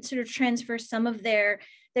sort of transfer some of their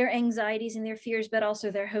anxieties and their fears, but also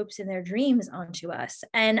their hopes and their dreams onto us.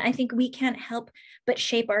 And I think we can't help but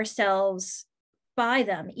shape ourselves by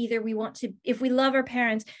them. Either we want to, if we love our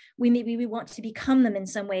parents, we want to become them in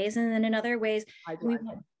some ways. And then in other ways,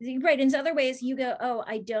 in other ways you go, oh,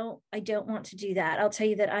 I don't want to do that. I'll tell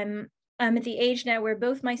you that I'm at the age now where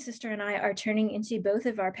both my sister and I are turning into both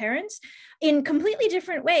of our parents in completely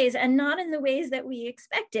different ways, and not in the ways that we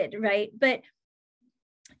expected, right? But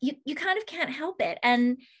you kind of can't help it.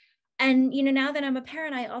 And now that I'm a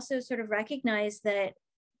parent, I also sort of recognize that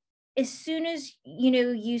as soon as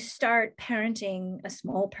you start parenting a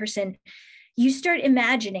small person, you start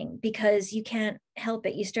imagining, because you can't help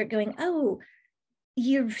it. You start going, oh,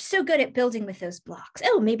 you're so good at building with those blocks.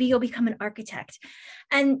 Oh, maybe you'll become an architect.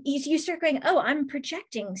 And you start going, oh, I'm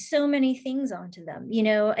projecting so many things onto them.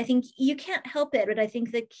 I think you can't help it, but I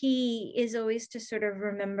think the key is always to sort of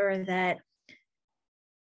remember that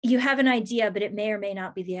you have an idea, but it may or may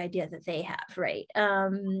not be the idea that they have, right?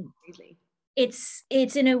 It's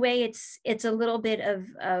in a way, it's a little bit of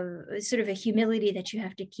sort of a humility that you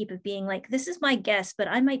have to keep, of being like, this is my guess, but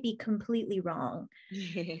I might be completely wrong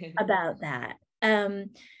about that.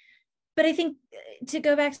 But I think, to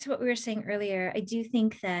go back to what we were saying earlier, I do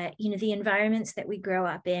think that, the environments that we grow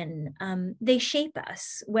up in, they shape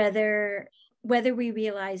us, whether we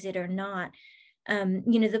realize it or not.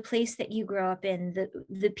 The place that you grow up in,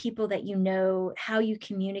 the people that how you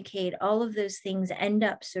communicate, all of those things end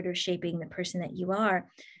up sort of shaping the person that you are.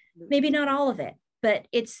 Maybe not all of it, but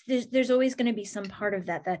there's always going to be some part of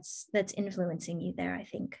that that's influencing you there, I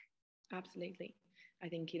think. Absolutely. I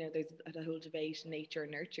think, there's a whole debate, nature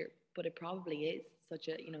and nurture, but it probably is such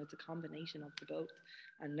a, it's a combination of the both,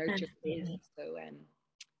 and nurture is so,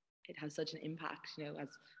 it has such an impact, as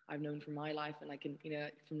I've known from my life, and I can,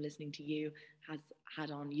 from listening to you, has had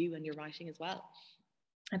on you and your writing as well.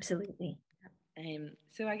 Absolutely.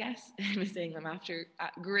 So I guess, Ms. Ng, I'm after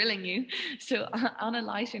grilling you. So on a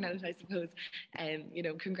lighter note, I suppose,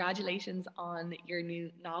 congratulations on your new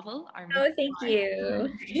novel. Oh, thank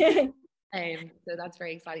you. So that's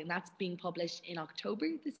very exciting. That's being published in October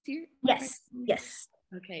this year? Yes.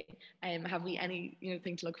 Okay. Have we any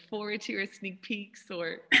thing to look forward to, or sneak peeks,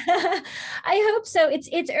 or? I hope so.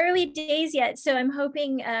 It's early days yet, so I'm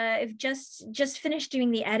hoping I've just finished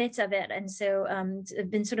doing the edits of it, and so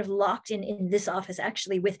I've been sort of locked in this office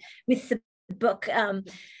actually with the book.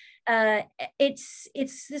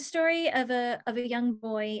 It's the story of a young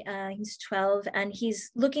boy. He's 12, and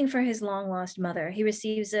he's looking for his long lost mother. He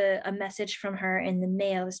receives a message from her in the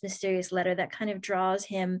mail, this mysterious letter that kind of draws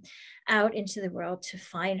him out into the world to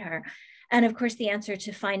find her. And of course, the answer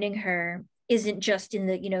to finding her isn't just in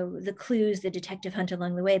the clues, the detective hunt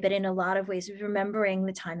along the way, but in a lot of ways, remembering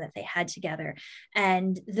the time that they had together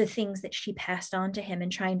and the things that she passed on to him,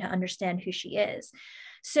 and trying to understand who she is.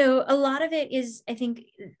 So a lot of it is, I think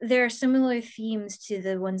there are similar themes to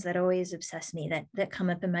the ones that always obsess me, that come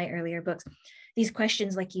up in my earlier books. These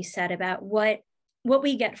questions, like you said, about what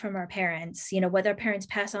we get from our parents, what our parents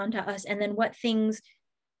pass on to us, and then what things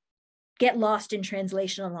get lost in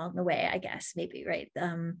translation along the way, I guess, maybe, right?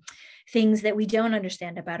 Things that we don't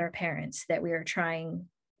understand about our parents that we are trying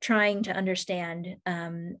trying to understand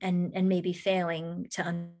and maybe failing to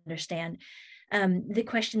understand. The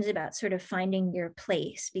questions about sort of finding your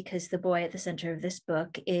place, because the boy at the center of this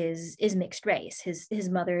book is mixed race. His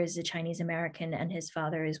mother is a Chinese American and his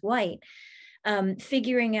father is white.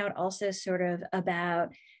 Figuring out also sort of about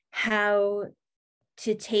how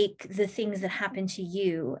to take the things that happen to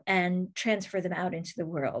you and transfer them out into the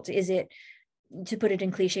world. Is it, to put it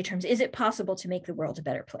in cliche terms, is it possible to make the world a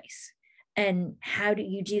better place? And how do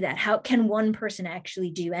you do that? How can one person actually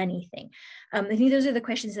do anything? I think those are the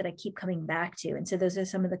questions that I keep coming back to. And so those are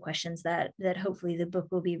some of the questions that hopefully the book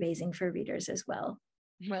will be raising for readers as well.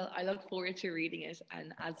 Well, I look forward to reading it,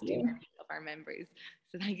 and as do many of our members.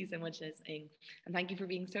 So thank you so much, Liz Ng. And thank you for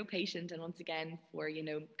being so patient, and once again for,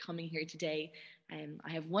 coming here today.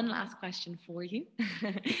 I have one last question for you.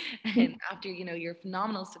 And after, your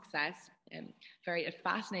phenomenal success, very a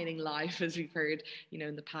fascinating life, as we've heard,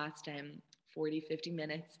 in the past 40, 50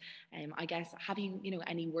 minutes, I guess, have you,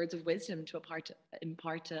 any words of wisdom to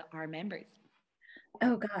impart to our members?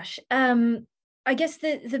 Oh gosh. I guess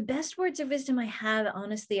the best words of wisdom I have,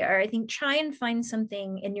 honestly, are, I think, try and find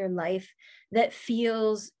something in your life that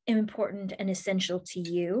feels important and essential to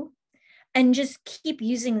you, and just keep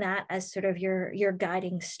using that as sort of your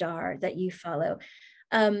guiding star that you follow.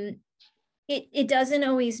 It doesn't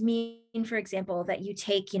always mean, for example, that you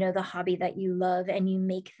take, the hobby that you love and you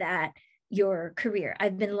make that your career.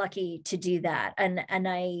 I've been lucky to do that, and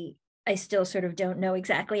I still sort of don't know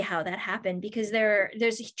exactly how that happened, because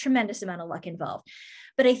there's a tremendous amount of luck involved.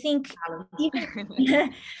 But I think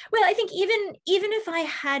even if I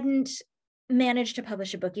hadn't managed to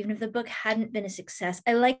publish a book, even if the book hadn't been a success,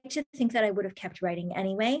 I like to think that I would have kept writing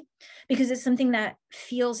anyway, because it's something that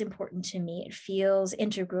feels important to me. It feels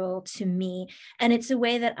integral to me. And it's a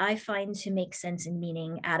way that I find to make sense and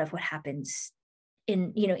meaning out of what happens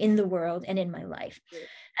in the world and in my life.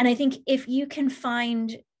 And I think if you can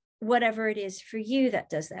find whatever it is for you that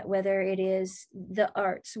does that, whether it is the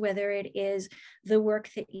arts, whether it is the work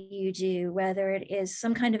that you do, whether it is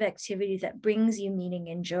some kind of activity that brings you meaning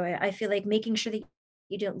and joy, I feel like making sure that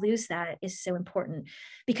you don't lose that is so important,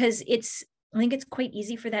 because I think it's quite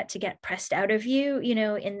easy for that to get pressed out of you,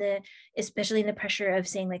 especially in the pressure of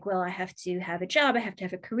saying, like, well, I have to have a job, I have to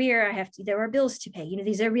have a career, there are bills to pay,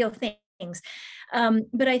 these are real things.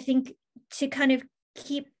 But I think to kind of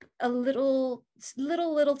keep a little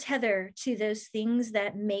tether to those things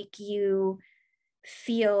that make you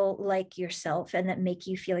feel like yourself, and that make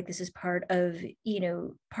you feel like this is part of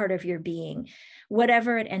your being,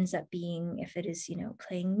 whatever it ends up being. If it is,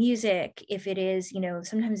 playing music, if it is,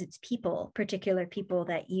 sometimes it's particular people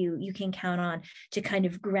that you can count on to kind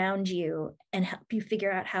of ground you and help you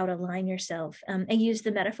figure out how to align yourself. I use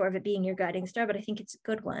the metaphor of it being your guiding star, but I think it's a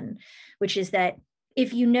good one, which is that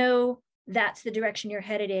if that's the direction you're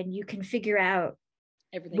headed in, you can figure out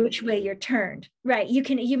which way you're turned, right?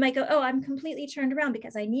 You might go, oh, I'm completely turned around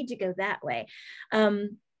because I need to go that way.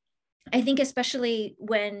 I think especially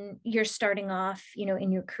when you're starting off,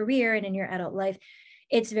 in your career and in your adult life,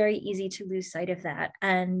 it's very easy to lose sight of that.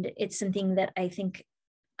 And it's something that I think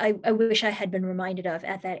I wish I had been reminded of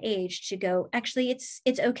at that age, to go, actually, it's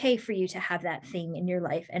okay for you to have that thing in your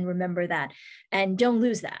life, and remember that, and don't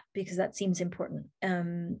lose that, because that seems important.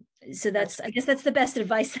 So I guess that's the best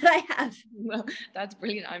advice that I have. Well, that's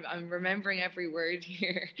brilliant. I'm remembering every word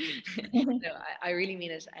here. I really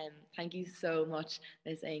mean it. Thank you so much,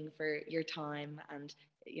 Ms. Ng, for your time. And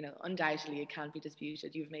undoubtedly, it can't be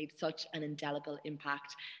disputed, you've made such an indelible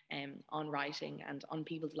impact on writing and on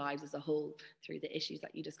people's lives as a whole through the issues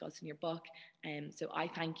that you discuss in your book. So I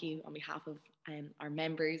thank you on behalf of our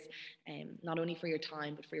members, not only for your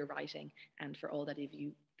time, but for your writing, and for all that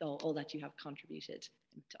you have contributed.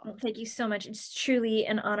 Well, thank you so much. It's truly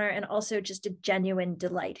an honor, and also just a genuine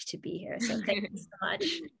delight to be here. So thank you so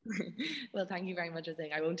much. Well, thank you very much, I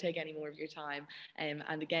think. I won't take any more of your time. And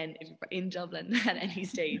again, if you're in Dublin at any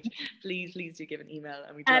stage, please do give an email.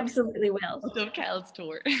 And we absolutely will. Book of Kells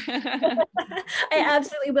tour. I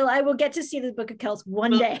absolutely will. I will get to see the Book of Kells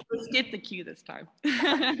one day. We'll skip the queue this time.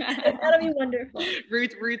 That'll be wonderful.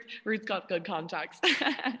 Ruth's got good contacts.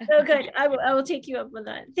 Oh, good. I will take you up on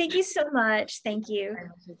that. Thank you so much. Thank you.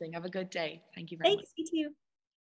 Have a good day. Thank you very much. Thanks, you too.